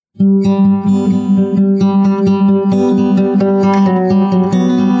Hi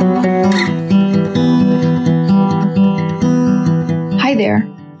there.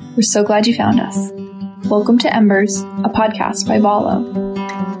 We're so glad you found us. Welcome to Embers, a podcast by Valo.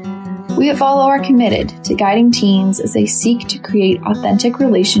 We at Valo are committed to guiding teens as they seek to create authentic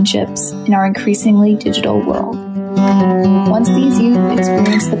relationships in our increasingly digital world. Once these youth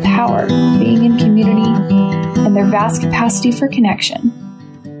experience the power of being in community and their vast capacity for connection,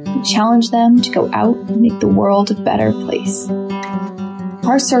 we challenge them to go out and make the world a better place.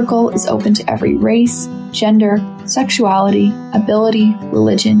 Our circle is open to every race, gender, sexuality, ability,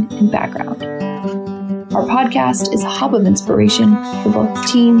 religion, and background. Our podcast is a hub of inspiration for both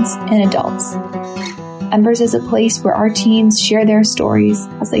teens and adults. Embers is a place where our teens share their stories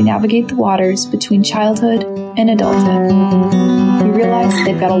as they navigate the waters between childhood and adulthood. We realize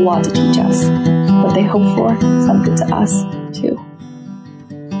they've got a lot to teach us, but they hope for something to us, too.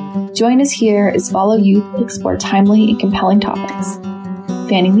 Join us here as Valo Youth explore timely and compelling topics,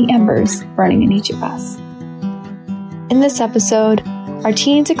 fanning the embers burning in each of us. In this episode, our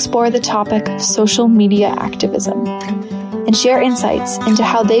teens explore the topic of social media activism and share insights into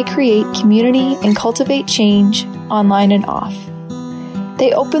how they create community and cultivate change online and off.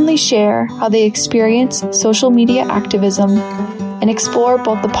 They openly share how they experience social media activism and explore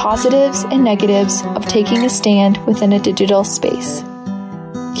both the positives and negatives of taking a stand within a digital space.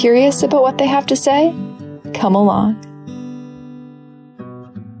 Curious about what they have to say? Come along.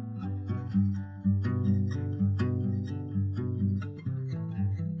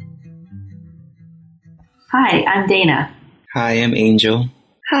 Hi, I'm Dana. Hi, I'm Angel.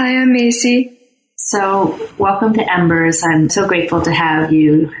 Hi, I'm Macy. So, welcome to Embers. I'm so grateful to have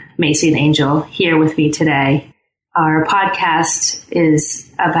you, Macy and Angel, here with me today. Our podcast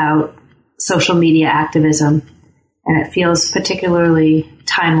is about social media activism, and it feels particularly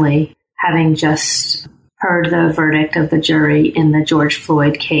timely, having just heard the verdict of the jury in the George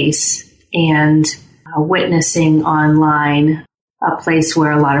Floyd case and witnessing online a place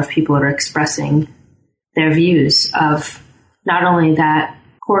where a lot of people are expressing their views of not only that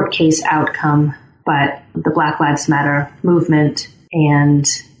court case outcome, but the Black Lives Matter movement and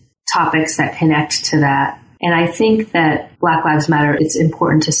topics that connect to that. And I think that Black Lives Matter, it's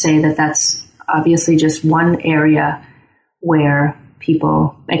important to say that that's obviously just one area where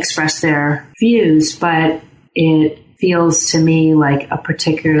people express their views, but it feels to me like a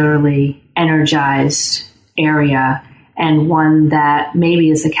particularly energized area and one that maybe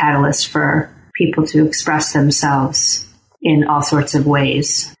is a catalyst for people to express themselves in all sorts of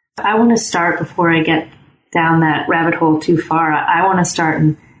ways. I want to start, before I get down that rabbit hole too far, I want to start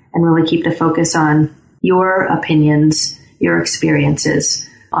and really keep the focus on your opinions, your experiences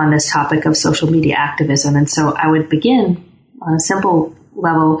on this topic of social media activism. And so I would begin on a simple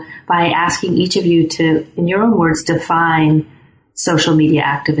level by asking each of you to, in your own words, define social media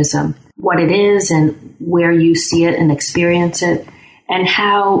activism, what it is and where you see it and experience it, and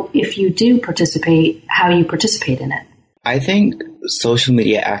how, if you do participate, how you participate in it. I think social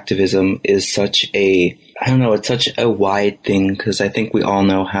media activism is it's such a wide thing, because I think we all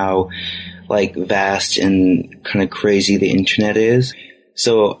know how vast and kind of crazy the internet is.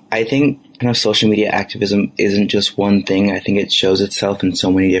 So I think kind of social media activism isn't just one thing. I think it shows itself in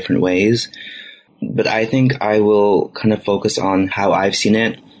so many different ways. But I think I will kind of focus on how I've seen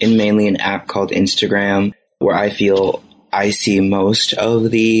it in mainly an app called Instagram, where I feel I see most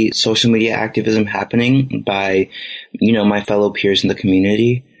of the social media activism happening by, my fellow peers in the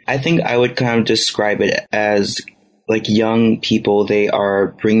community. I think I would kind of describe it as young people. They are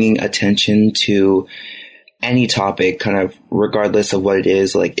bringing attention to any topic, kind of regardless of what it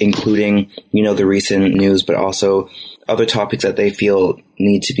is, including, the recent news, but also other topics that they feel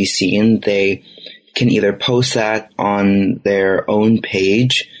need to be seen. They can either post that on their own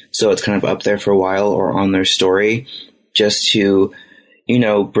page, so it's kind of up there for a while, or on their story, just to,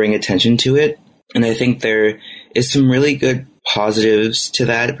 bring attention to it. And I think there is some really good positives to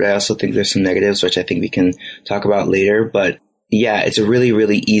that, but I also think there's some negatives, which I think we can talk about later. But yeah, it's a really,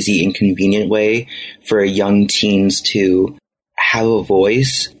 really easy and convenient way for young teens to have a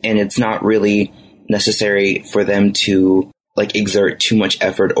voice, and it's not really necessary for them to exert too much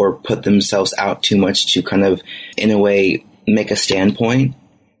effort or put themselves out too much to kind of, in a way, make a standpoint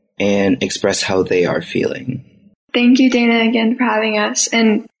and express how they are feeling. Thank you, Dana, again for having us.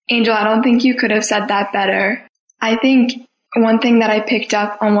 And Angel, I don't think you could have said that better. I think one thing that I picked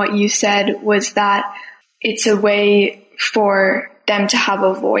up on what you said was that it's a way for them to have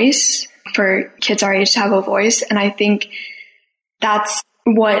a voice, for kids our age to have a voice. And I think that's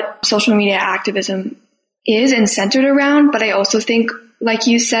what social media activism is and centered around. But I also think like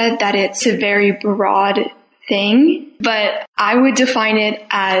you said, that it's a very broad thing, but I would define it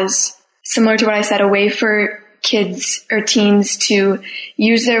as similar to what I said, a way for kids or teens to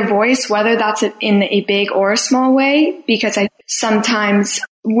use their voice, whether that's in a big or a small way, because sometimes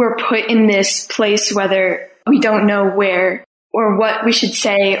we're put in this place whether we don't know where or what we should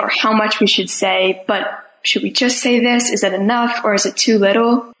say or how much we should say, but should we just say this? Is it enough or is it too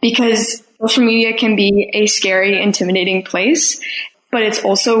little? Because social media can be a scary, intimidating place, but it's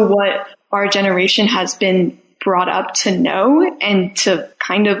also what our generation has been brought up to know and to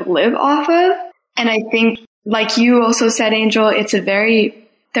kind of live off of. And I think, like you also said, Angel, there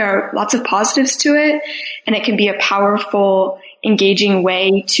are lots of positives to it, and it can be a powerful, engaging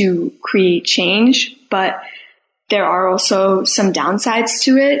way to create change, but there are also some downsides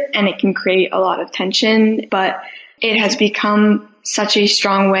to it, and it can create a lot of tension, but it has become such a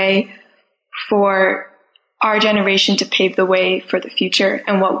strong way for our generation to pave the way for the future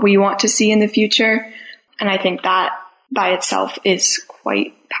and what we want to see in the future. And I think that by itself is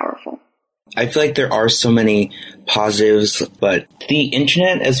quite powerful. I feel like there are so many positives, but the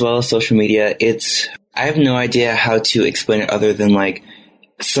internet as well as social media, I have no idea how to explain it other than like,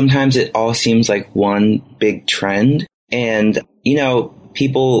 sometimes it all seems like one big trend. And,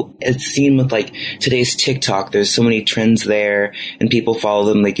 people, it's seen with like today's TikTok, there's so many trends there and people follow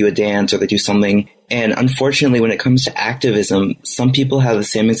them, they do a dance or they do something. And unfortunately, when it comes to activism, some people have the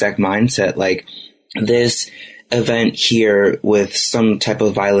same exact mindset, like this event here with some type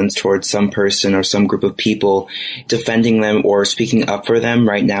of violence towards some person or some group of people, defending them or speaking up for them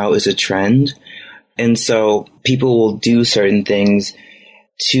right now is a trend. And so people will do certain things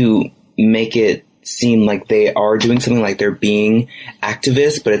to make it seem like they are doing something, like they're being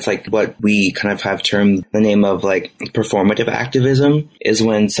activists, but it's like what we kind of have termed the name of like performative activism is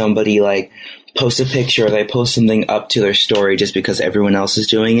when somebody like posts a picture or they post something up to their story just because everyone else is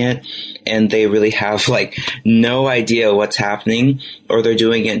doing it and they really have like no idea what's happening, or they're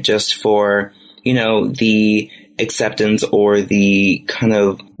doing it just for, the acceptance or the kind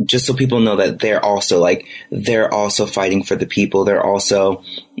of just so people know that they're also fighting for the people. They're also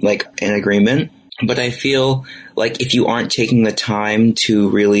like in agreement. But I feel like if you aren't taking the time to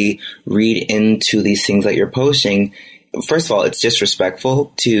really read into these things that you're posting, first of all, it's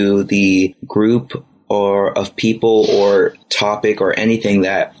disrespectful to the group or of people or topic or anything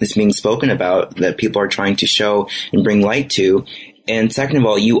that is being spoken about that people are trying to show and bring light to. And second of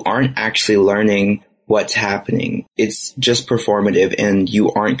all, you aren't actually learning what's happening. It's just performative and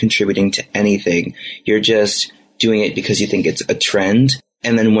you aren't contributing to anything. You're just doing it because you think it's a trend.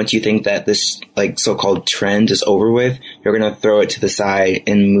 And then once you think that this like so-called trend is over with, you're going to throw it to the side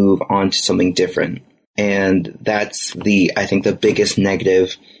and move on to something different. And that's I think the biggest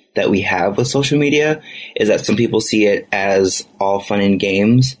negative that we have with social media is that some people see it as all fun and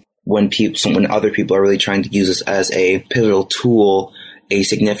games when other people are really trying to use this as a pivotal tool, a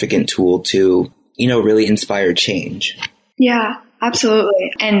significant tool to, really inspire change. Yeah,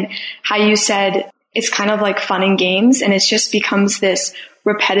 absolutely. And how you said it's kind of like fun and games, and it just becomes this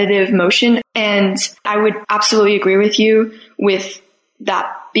repetitive motion. And I would absolutely agree with you with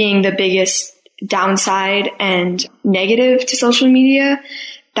that being the biggest downside and negative to social media,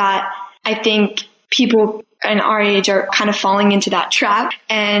 that I think people in our age are kind of falling into that trap,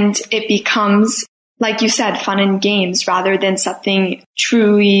 and it becomes, like you said, fun and games rather than something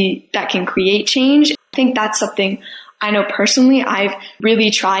truly that can create change. I think that's something I know personally I've really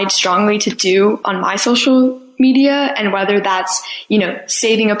tried strongly to do on my social media, and whether that's,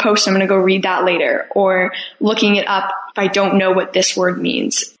 saving a post, I'm going to go read that later, or looking it up if I don't know what this word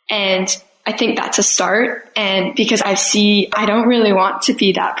means. And I think that's a start. And because I don't really want to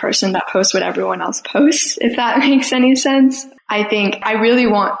be that person that posts what everyone else posts, if that makes any sense. I think I really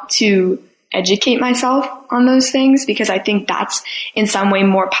want to educate myself on those things, because I think that's in some way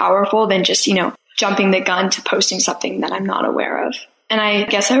more powerful than just, jumping the gun to posting something that I'm not aware of. And I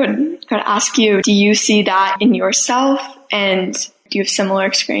guess I would ask you, do you see that in yourself, and do you have similar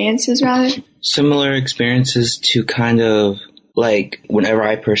experiences rather? Similar experiences to kind of like whenever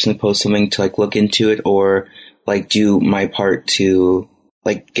I personally post something to like look into it or like do my part to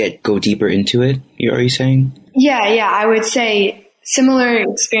like go deeper into it. Are you saying? Yeah, I would say similar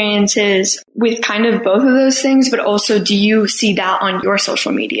experiences with kind of both of those things, but also do you see that on your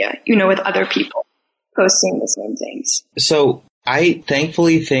social media, with other people posting the same things? So I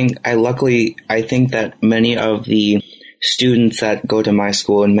luckily think that many of the students that go to my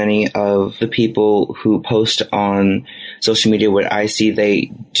school and many of the people who post on social media, what I see,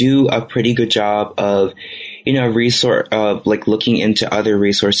 they do a pretty good job of, looking into other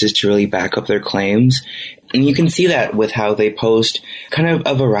resources to really back up their claims. And you can see that with how they post kind of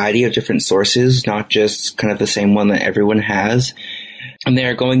a variety of different sources, not just kind of the same one that everyone has. And they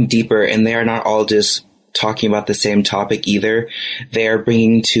are going deeper, and they are not all just talking about the same topic either. They are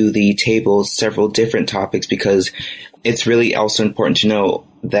bringing to the table several different topics, because it's really also important to know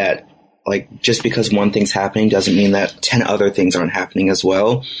that, like, just because one thing's happening doesn't mean that 10 other things aren't happening as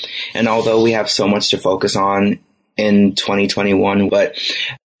well. And although we have so much to focus on in 2021, but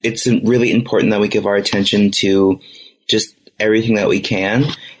it's really important that we give our attention to just everything that we can.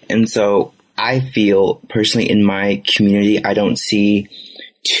 And so I feel personally in my community, I don't see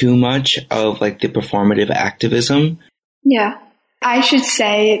too much of like the performative activism. Yeah. I should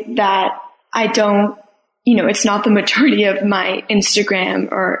say that I don't, it's not the majority of my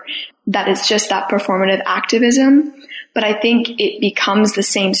Instagram, or that it's just that performative activism. But I think it becomes the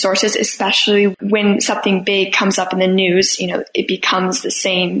same sources, especially when something big comes up in the news, it becomes the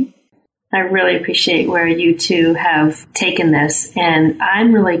same. I really appreciate where you two have taken this. And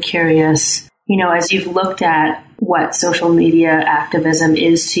I'm really curious, as you've looked at what social media activism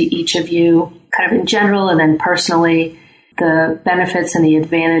is to each of you, kind of in general and then personally, the benefits and the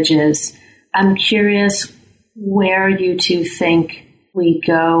advantages, I'm curious where you two think we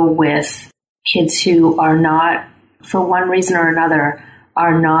go with kids who are not, for one reason or another,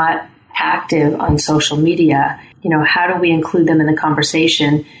 are not active on social media. How do we include them in the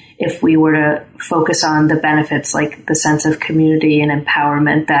conversation if we were to focus on the benefits, like the sense of community and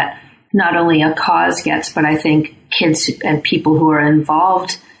empowerment that not only a cause gets, but I think kids and people who are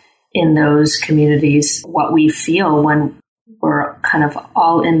involved in those communities, what we feel when we're kind of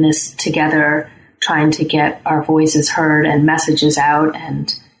all in this together, trying to get our voices heard and messages out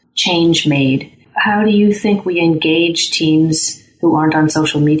and change made. How do you think we engage teens who aren't on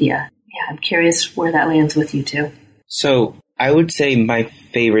social media? Yeah, I'm curious where that lands with you two. So I would say my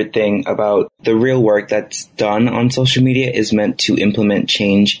favorite thing about the real work that's done on social media is meant to implement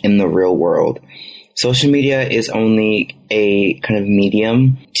change in the real world. Social media is only a kind of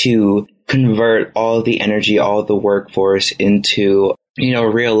medium to convert all the energy, all the workforce into,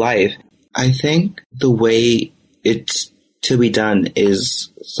 real life. I think the way it's to be done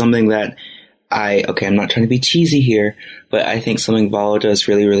is something that I'm not trying to be cheesy here, but I think something Valo does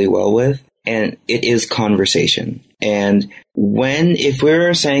really, really well with, and it is conversation. And if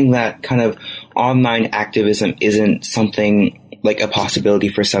we're saying that kind of online activism isn't something like a possibility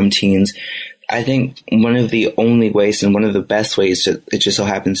for some teens, I think one of the only ways and one of the best ways that it just so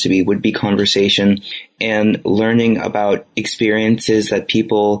happens to be would be conversation and learning about experiences that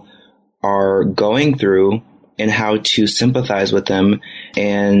people are going through and how to sympathize with them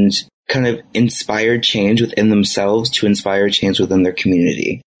and kind of inspire change within themselves to inspire change within their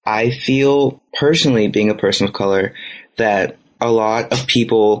community. I feel personally, being a person of color, that a lot of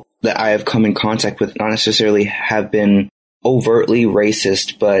people that I have come in contact with not necessarily have been overtly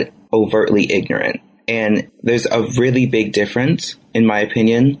racist, but overtly ignorant. And there's a really big difference, in my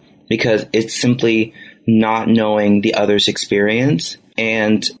opinion, because it's simply not knowing the other's experience.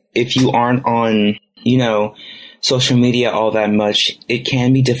 And if you aren't on, social media all that much, it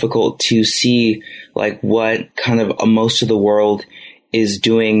can be difficult to see like what kind of most of the world is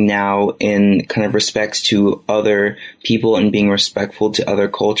doing now in kind of respects to other people and being respectful to other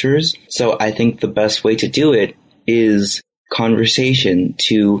cultures. So I think the best way to do it is conversation,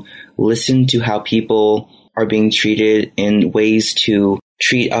 to listen to how people are being treated in ways to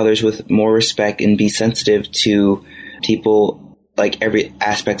treat others with more respect and be sensitive to people, like every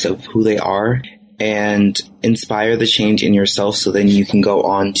aspects of who they are, and inspire the change in yourself so then you can go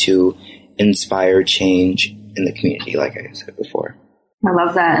on to inspire change in the community, like I said before. I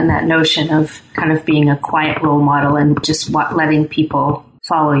love that, and that notion of kind of being a quiet role model and just letting people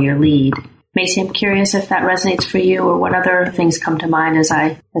follow your lead. Macy, I'm curious if that resonates for you, or what other things come to mind as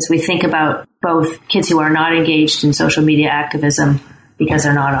we think about both kids who are not engaged in social media activism because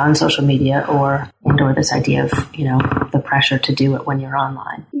they're not on social media, or this idea of, the pressure to do it when you're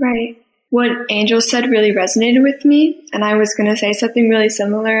online. Right. What Angel said really resonated with me, and I was going to say something really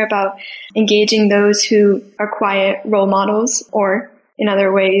similar about engaging those who are quiet role models, or in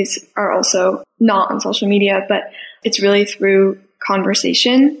other ways are also not on social media, but it's really through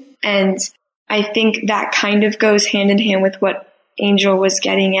conversation. And I think that kind of goes hand in hand with what Angel was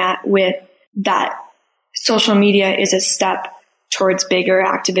getting at, with that social media is a step towards bigger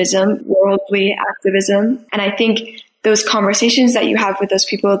activism, worldly activism. And I think those conversations that you have with those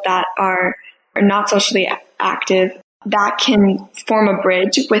people that are not socially active, that can form a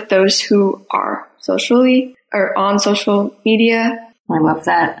bridge with those who are socially or on social media. I love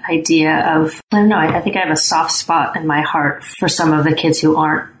that idea of, I think I have a soft spot in my heart for some of the kids who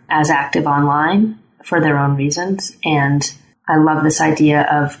aren't as active online, for their own reasons. And I love this idea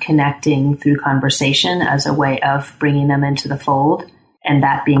of connecting through conversation as a way of bringing them into the fold, and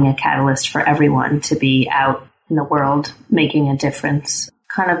that being a catalyst for everyone to be out in the world making a difference,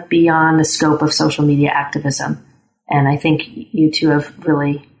 kind of beyond the scope of social media activism. And I think you two have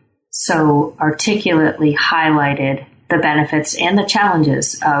really so articulately highlighted the benefits and the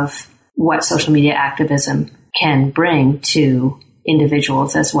challenges of what social media activism can bring to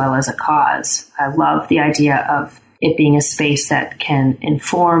individuals as well as a cause. I love the idea of it being a space that can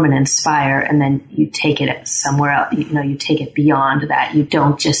inform and inspire, and then you take it somewhere else. You take it beyond that. You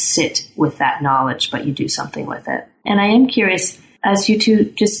don't just sit with that knowledge, but you do something with it. And I am curious, as you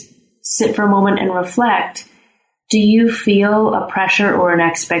two just sit for a moment and reflect, do you feel a pressure or an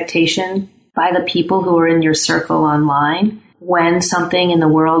expectation by the people who are in your circle online when something in the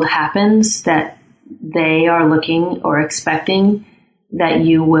world happens that they are looking or expecting that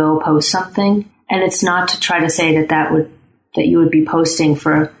you will post something? And it's not to try to say that you would be posting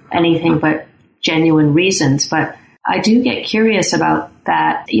for anything but genuine reasons. But I do get curious about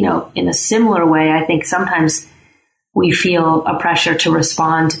that. In a similar way, I think sometimes we feel a pressure to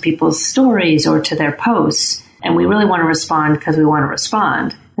respond to people's stories or to their posts. And we really want to respond because we want to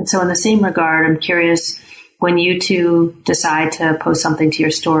respond. And so in the same regard, I'm curious, when you two decide to post something to your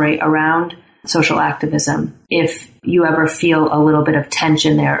story around social activism, if you ever feel a little bit of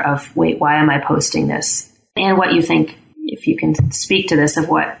tension there of, wait, why am I posting this? And what you think, if you can speak to this, of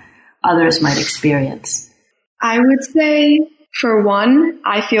what others might experience. I would say, for one,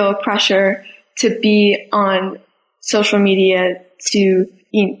 I feel pressure to be on social media to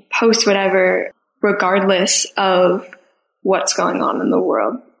post whatever, regardless of what's going on in the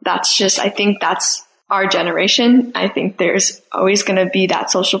world. I think that's our generation. I think there's always going to be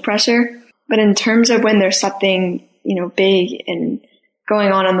that social pressure. But in terms of when there's something, big and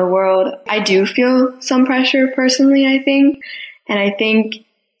going on in the world, I do feel some pressure personally, I think. And I think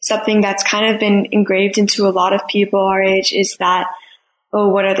something that's kind of been engraved into a lot of people our age is that, oh,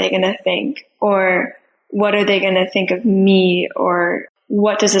 what are they going to think? Or what are they going to think of me? Or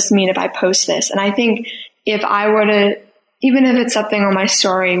what does this mean if I post this? And I think if I were to, even if it's something on my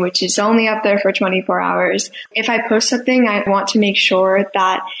story, which is only up there for 24 hours, if I post something, I want to make sure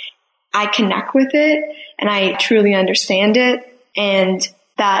that I connect with it and I truly understand it, and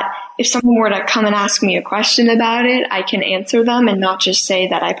that if someone were to come and ask me a question about it, I can answer them and not just say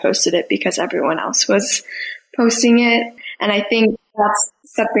that I posted it because everyone else was posting it. And I think that's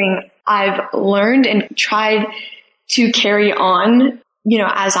something I've learned and tried to carry on,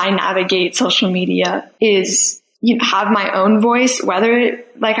 as I navigate social media, is have my own voice, whether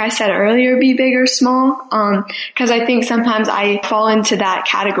it, like I said earlier, be big or small. Cause I think sometimes I fall into that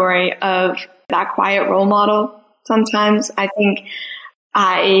category of that quiet role model. Sometimes I think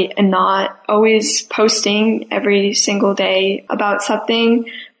I am not always posting every single day about something,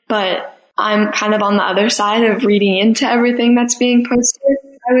 but I'm kind of on the other side of reading into everything that's being posted,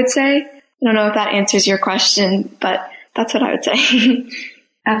 I would say. I don't know if that answers your question, but that's what I would say.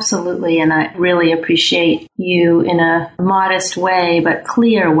 Absolutely. And I really appreciate you, in a modest way, but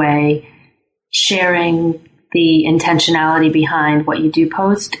clear way, sharing the intentionality behind what you do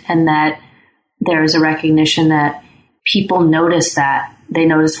post, and that there is a recognition that people notice that. They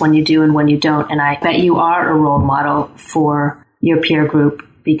notice when you do and when you don't. And I bet you are a role model for your peer group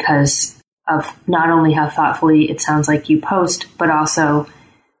because of not only how thoughtfully it sounds like you post, but also,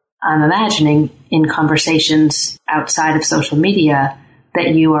 I'm imagining, in conversations outside of social media,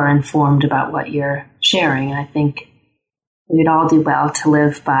 that you are informed about what you're sharing. And I think we'd all do well to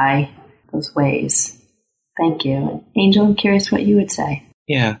live by those ways. Thank you. Angel, I'm curious what you would say.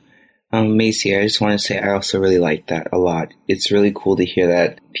 Yeah. Macy, I just want to say I also really like that a lot. It's really cool to hear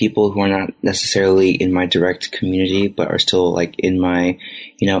that people who are not necessarily in my direct community, but are still like in my,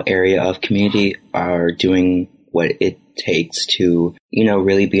 area of community, are doing what it takes to,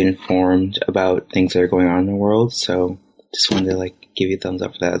 really be informed about things that are going on in the world. So just wanted to give you a thumbs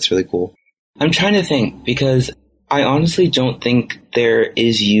up for that. It's really cool. I'm trying to think, because I honestly don't think there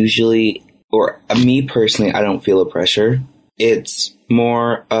is usually, or me personally, I don't feel a pressure. It's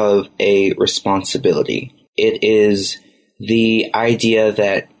more of a responsibility. It is the idea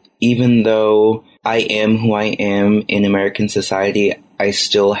that even though I am who I am in American society, I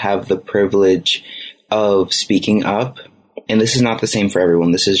still have the privilege of speaking up. And this is not the same for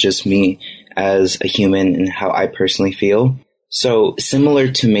everyone. This is just me as a human and how I personally feel. So similar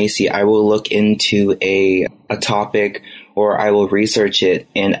to Macy, I will look into a topic, or I will research it.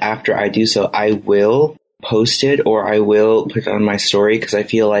 And after I do so, I will post it, or I will put it on my story, because I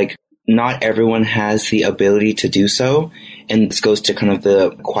feel like not everyone has the ability to do so. And this goes to kind of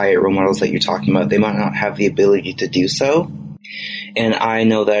the quiet role models that you're talking about. They might not have the ability to do so. And I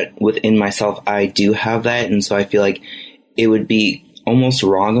know that within myself, I do have that. And so I feel like it would be almost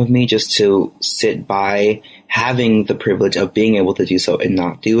wrong of me just to sit by having the privilege of being able to do so and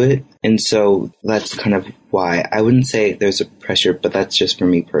not do it. And so that's kind of why I wouldn't say there's a pressure, but that's just for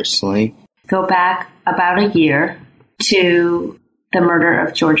me personally. Go back about a year to the murder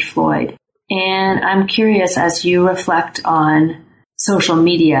of George Floyd. And I'm curious, as you reflect on social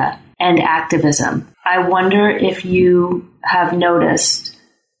media and activism, I wonder if you have noticed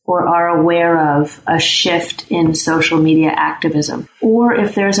or are aware of a shift in social media activism, or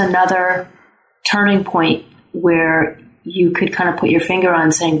if there's another turning point where you could kind of put your finger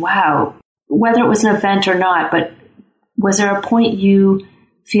on saying, wow, whether it was an event or not, but was there a point you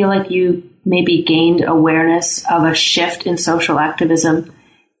feel like you maybe gained awareness of a shift in social activism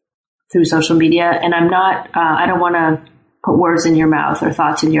through social media? And I'm not, I don't want to put words in your mouth or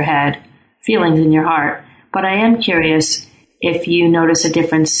thoughts in your head, feelings in your heart, but I am curious if you notice a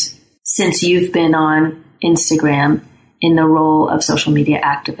difference since you've been on Instagram in the role of social media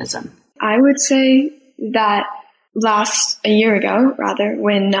activism. I would say that a year ago,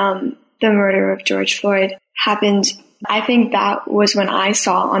 when the murder of George Floyd happened, I think that was when I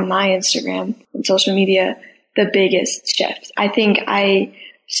saw on my Instagram and social media the biggest shift. I think I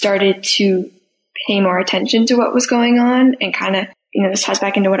started to pay more attention to what was going on and kind of, this ties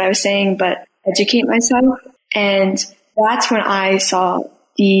back into what I was saying, but educate myself. And that's when I saw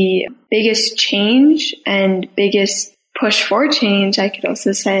the biggest change and biggest push for change, I could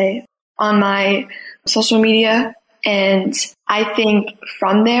also say, on my social media. And I think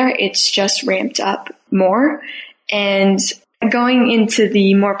from there, it's just ramped up more. And going into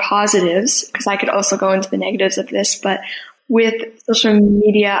the more positives, because I could also go into the negatives of this, but with social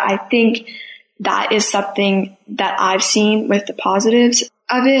media, I think that is something that I've seen with the positives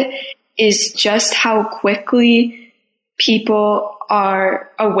of it, is just how quickly people are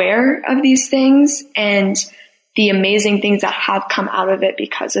aware of these things and the amazing things that have come out of it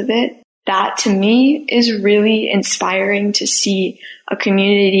because of it. That to me is really inspiring to see a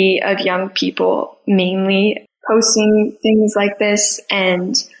community of young people mainly posting things like this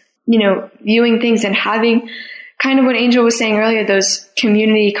and, viewing things and having kind of what Angel was saying earlier, those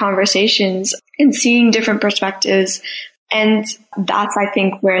community conversations and seeing different perspectives. And that's, I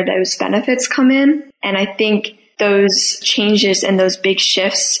think, where those benefits come in. And I think those changes and those big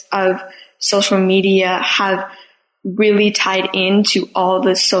shifts of social media have really tied into all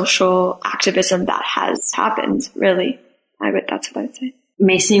the social activism that has happened, really. That's what I would say.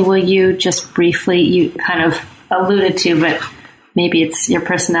 Macy, will you just briefly, you kind of alluded to, but maybe it's your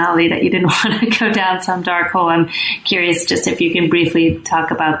personality that you didn't want to go down some dark hole. I'm curious just if you can briefly talk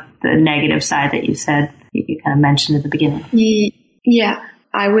about the negative side that you said, you kind of mentioned at the beginning. Yeah,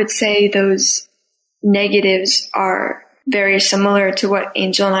 I would say those negatives are very similar to what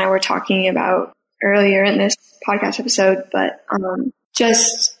Angel and I were talking about earlier in this podcast episode, but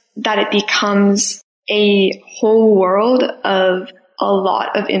just that it becomes a whole world of a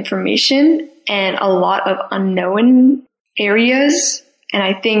lot of information and a lot of unknown areas. And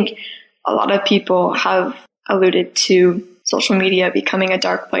I think a lot of people have alluded to social media becoming a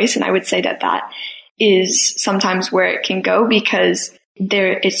dark place. And I would say that is sometimes where it can go, because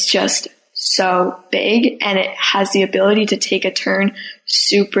it's just so big and it has the ability to take a turn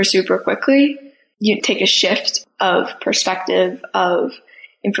super, super quickly. You take a shift of perspective, of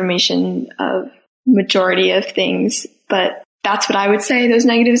information, of majority of things. But that's what I would say those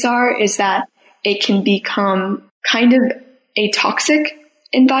negatives are, is that it can become kind of a toxic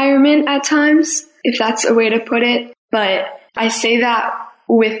environment at times, if that's a way to put it. But I say that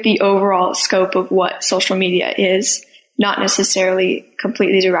with the overall scope of what social media is, not necessarily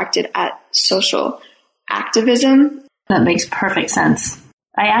completely directed at social activism. That makes perfect sense.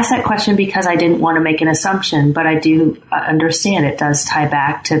 I asked that question because I didn't want to make an assumption, but I do understand it does tie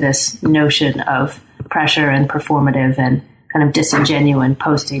back to this notion of pressure and performative and kind of disingenuine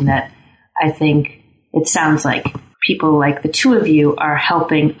posting that I think it sounds like people like the two of you are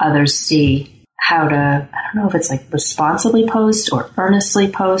helping others see how to, I don't know if it's like responsibly post or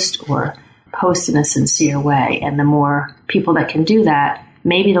earnestly post or post in a sincere way. And the more people that can do that,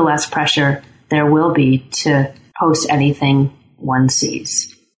 maybe the less pressure there will be to post anything one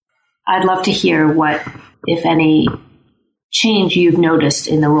sees. I'd love to hear what, if any, change you've noticed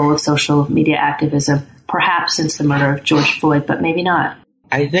in the role of social media activism, perhaps since the murder of George Floyd, but maybe not.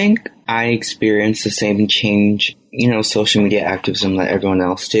 I think I experienced the same change, social media activism that everyone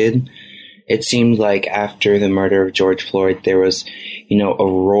else did. it seemed like after the murder of George Floyd, there was, a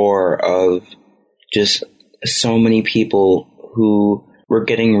roar of just so many people who were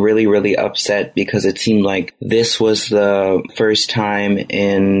getting really, really upset because it seemed like this was the first time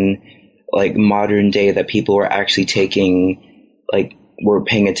in like modern day that people were actually were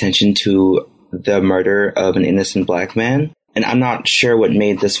paying attention to the murder of an innocent Black man. And I'm not sure what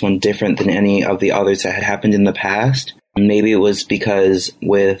made this one different than any of the others that had happened in the past. Maybe it was because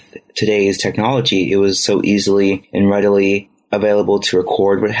with today's technology, it was so easily and readily available to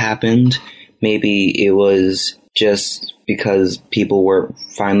record what happened. Maybe it was just because people were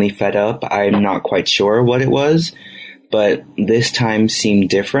finally fed up. I'm not quite sure what it was, but this time seemed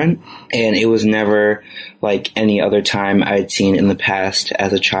different. And it was never like any other time I'd seen in the past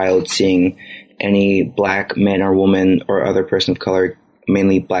as a child, seeing any Black man or woman or other person of color,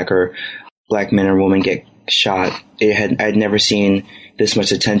 mainly Black man or woman, get shot. I'd never seen this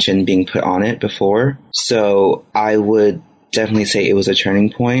much attention being put on it before. So I would definitely say it was a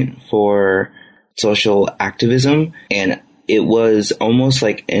turning point for social activism, and it was almost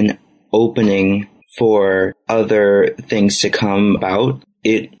like an opening for other things to come about.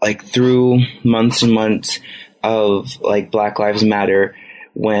 It, like, through months and months of like Black Lives Matter,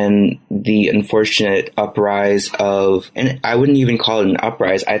 when the unfortunate uprise of, and I wouldn't even call it an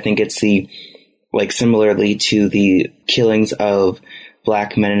uprise, I think it's the, like, similarly to the killings of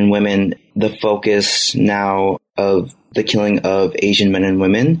Black men and women, the focus now of the killing of Asian men and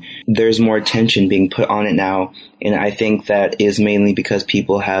women, there's more attention being put on it now. And I think that is mainly because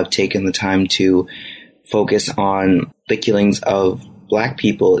people have taken the time to focus on the killings of Black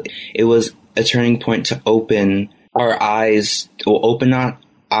people. It was a turning point to open our eyes, or open not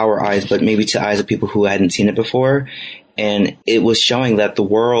our eyes, but maybe to eyes of people who hadn't seen it before. And it was showing that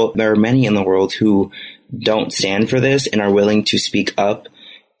there are many in the world who don't stand for this and are willing to speak up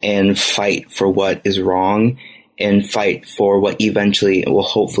and fight for what is wrong and fight for what eventually will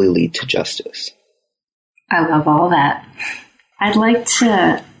hopefully lead to justice. I love all that. I'd like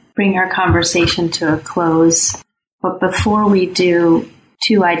to bring our conversation to a close, but before we do,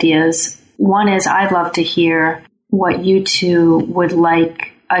 two ideas. One is I'd love to hear what you two would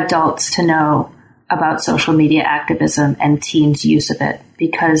like adults to know about social media activism and teens' use of it,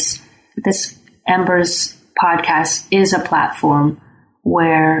 because this Embers podcast is a platform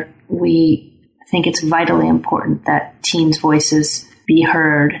where we think it's vitally important that teens' voices be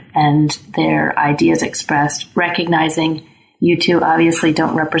heard and their ideas expressed, recognizing you two obviously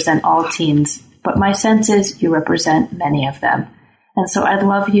don't represent all teens, but my sense is you represent many of them. And so I'd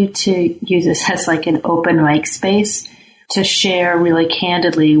love you to use this as like an open mic space to share really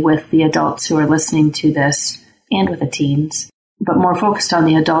candidly with the adults who are listening to this and with the teens, but more focused on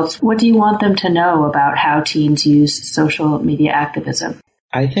the adults. What do you want them to know about how teens use social media activism?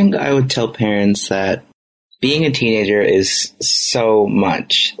 I think I would tell parents that being a teenager is so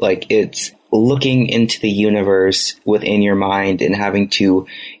much. Like, it's looking into the universe within your mind and having to,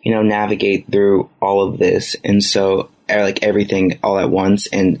 navigate through all of this. And so, like, everything all at once,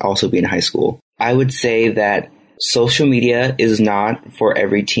 and also be in high school. I would say that social media is not for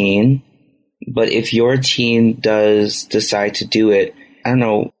every teen, but if your teen does decide to do it,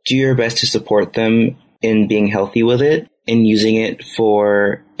 do your best to support them in being healthy with it and using it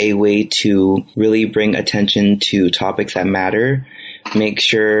for a way to really bring attention to topics that matter. Make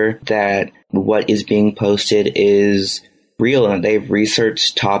sure that what is being posted is real and that they've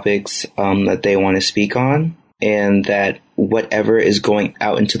researched topics that they want to speak on, and that whatever is going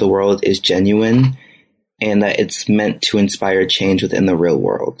out into the world is genuine and that it's meant to inspire change within the real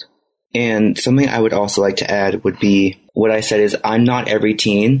world. And something I would also like to add would be what I said is I'm not every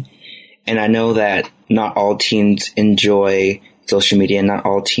teen, and I know that not all teens enjoy social media, and not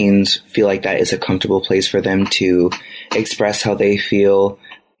all teens feel like that is a comfortable place for them to express how they feel,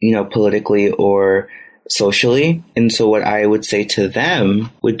 politically or socially. And so what I would say to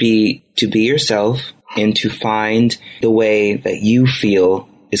them would be to be yourself and to find the way that you feel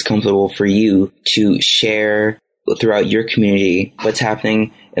is comfortable for you to share throughout your community what's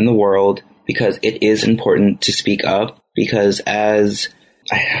happening in the world, because it is important to speak up, because I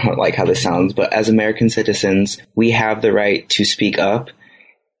don't like how this sounds, but as American citizens, we have the right to speak up,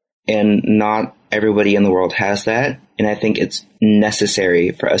 and not everybody in the world has that. And I think it's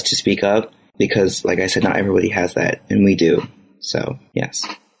necessary for us to speak up because, like I said, not everybody has that, and we do. So, yes.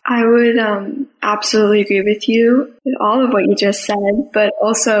 I would absolutely agree with you with all of what you just said, but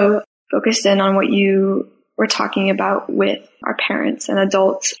also focused in on what you were talking about with our parents and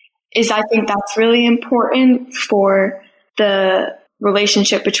adults. I think that's really important for the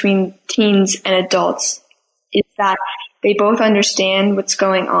relationship between teens and adults, is that they both understand what's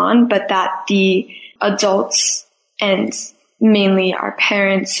going on, but that the adults and mainly our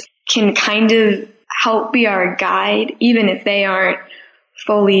parents can kind of help be our guide, even if they aren't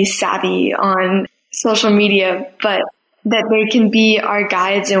fully savvy on social media, but that they can be our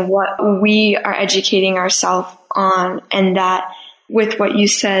guides in what we are educating ourselves on. And that with what you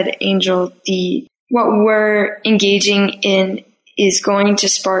said, Angel, what we're engaging in is going to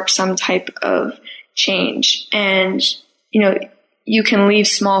spark some type of change. And, you can leave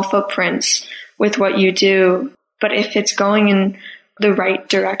small footprints with what you do, but if it's going in the right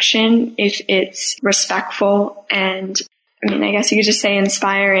direction, if it's respectful and, I guess you could just say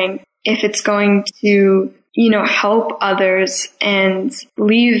inspiring, if it's going to, help others and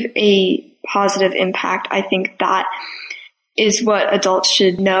leave a positive impact, I think that is what adults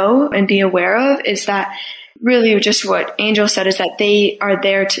should know and be aware of, is that really just what Angel said, is that they are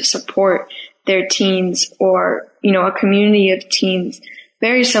there to support their teens or, a community of teens,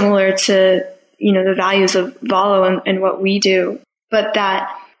 very similar to, the values of Valo and what we do, but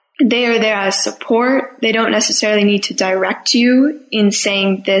that they are there as support. They don't necessarily need to direct you in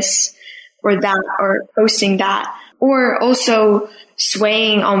saying this or that or posting that, or also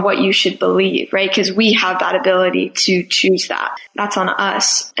swaying on what you should believe, right? Because we have that ability to choose that. That's on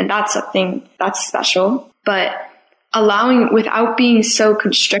us. And that's something that's special. But allowing, without being so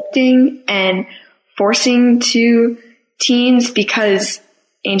constricting and forcing to teens, because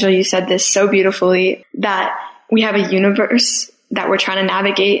Angel, you said this so beautifully, that we have a universe that we're trying to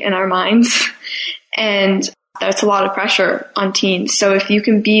navigate in our minds. And that's a lot of pressure on teens. So if you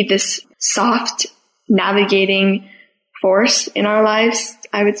can be this soft navigating force in our lives,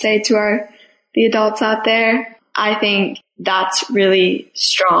 I would say to the adults out there, I think that's really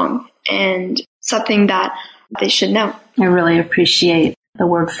strong and something that they should know. I really appreciate the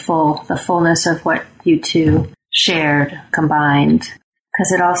word full, the fullness of what you two shared, combined,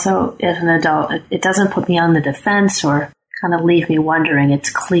 because it also, as an adult, it doesn't put me on the defense or kind of leave me wondering. It's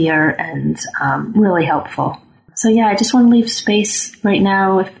clear and really helpful. So yeah, I just want to leave space right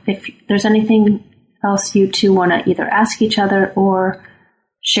now. If there's anything else you two want to either ask each other or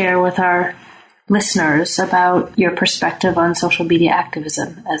share with our listeners about your perspective on social media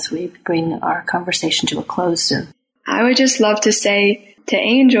activism as we bring our conversation to a close soon. I would just love to say to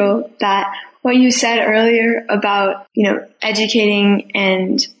Angel that what you said earlier about, educating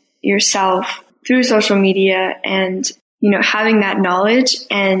and yourself through social media and, having that knowledge,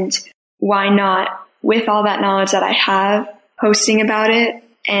 and why not, with all that knowledge that I have, posting about it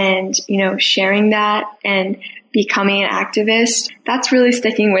and, sharing that and becoming an activist, that's really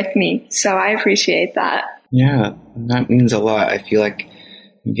sticking with me. So I appreciate that. Yeah, that means a lot. I feel like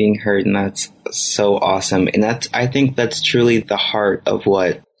I'm being heard, and that's so awesome. And I think that's truly the heart of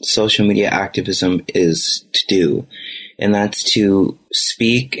what social media activism is to do. And that's to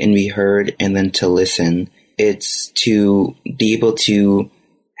speak and be heard, and then to listen. It's to be able to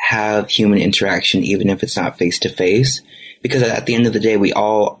have human interaction, even if it's not face to face, because at the end of the day, we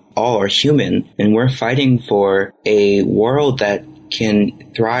all are human, and we're fighting for a world that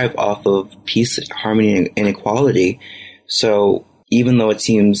can thrive off of peace, harmony, and equality. So even though it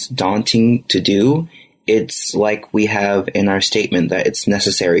seems daunting to do, it's like we have in our statement that it's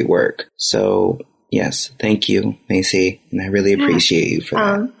necessary work. So yes, thank you, Macy, and I really appreciate you for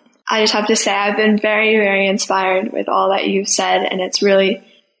that. I just have to say I've been very, very inspired with all that you've said, and it's really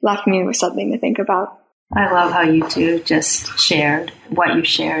left me with something to think about. I love how you two just shared what you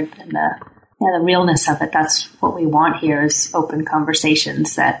shared, and the realness of it. That's what we want here, is open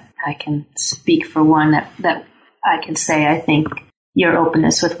conversations that I can speak for one, that I can say, I think your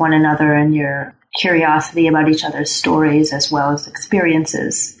openness with one another and your curiosity about each other's stories as well as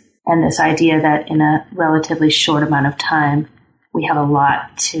experiences, and this idea that in a relatively short amount of time, we have a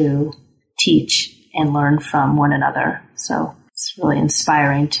lot to teach and learn from one another. So it's really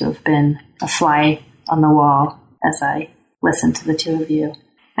inspiring to have been a fly on the wall as I listened to the two of you.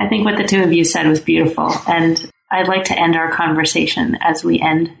 I think what the two of you said was beautiful, and I'd like to end our conversation as we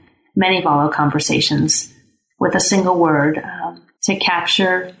end many Valo conversations with a single word to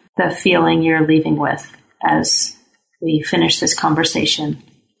capture the feeling you're leaving with as we finish this conversation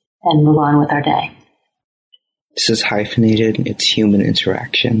and move on with our day. This is hyphenated. It's human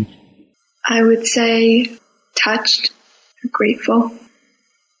interaction. I would say touched, grateful.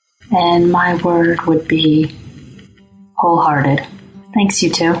 And my word would be wholehearted. Thanks, you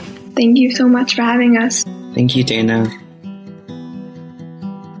two. Thank you so much for having us. Thank you, Dana.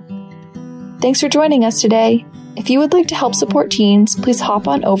 Thanks for joining us today. If you would like to help support teens, please hop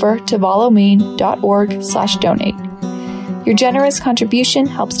on over to valomaine.org/donate. Your generous contribution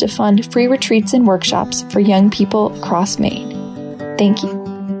helps to fund free retreats and workshops for young people across Maine. Thank you.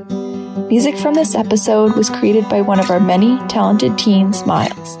 Music from this episode was created by one of our many talented teens,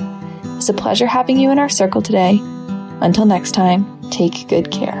 Miles. It's a pleasure having you in our circle today. Until next time, take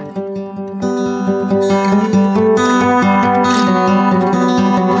good care.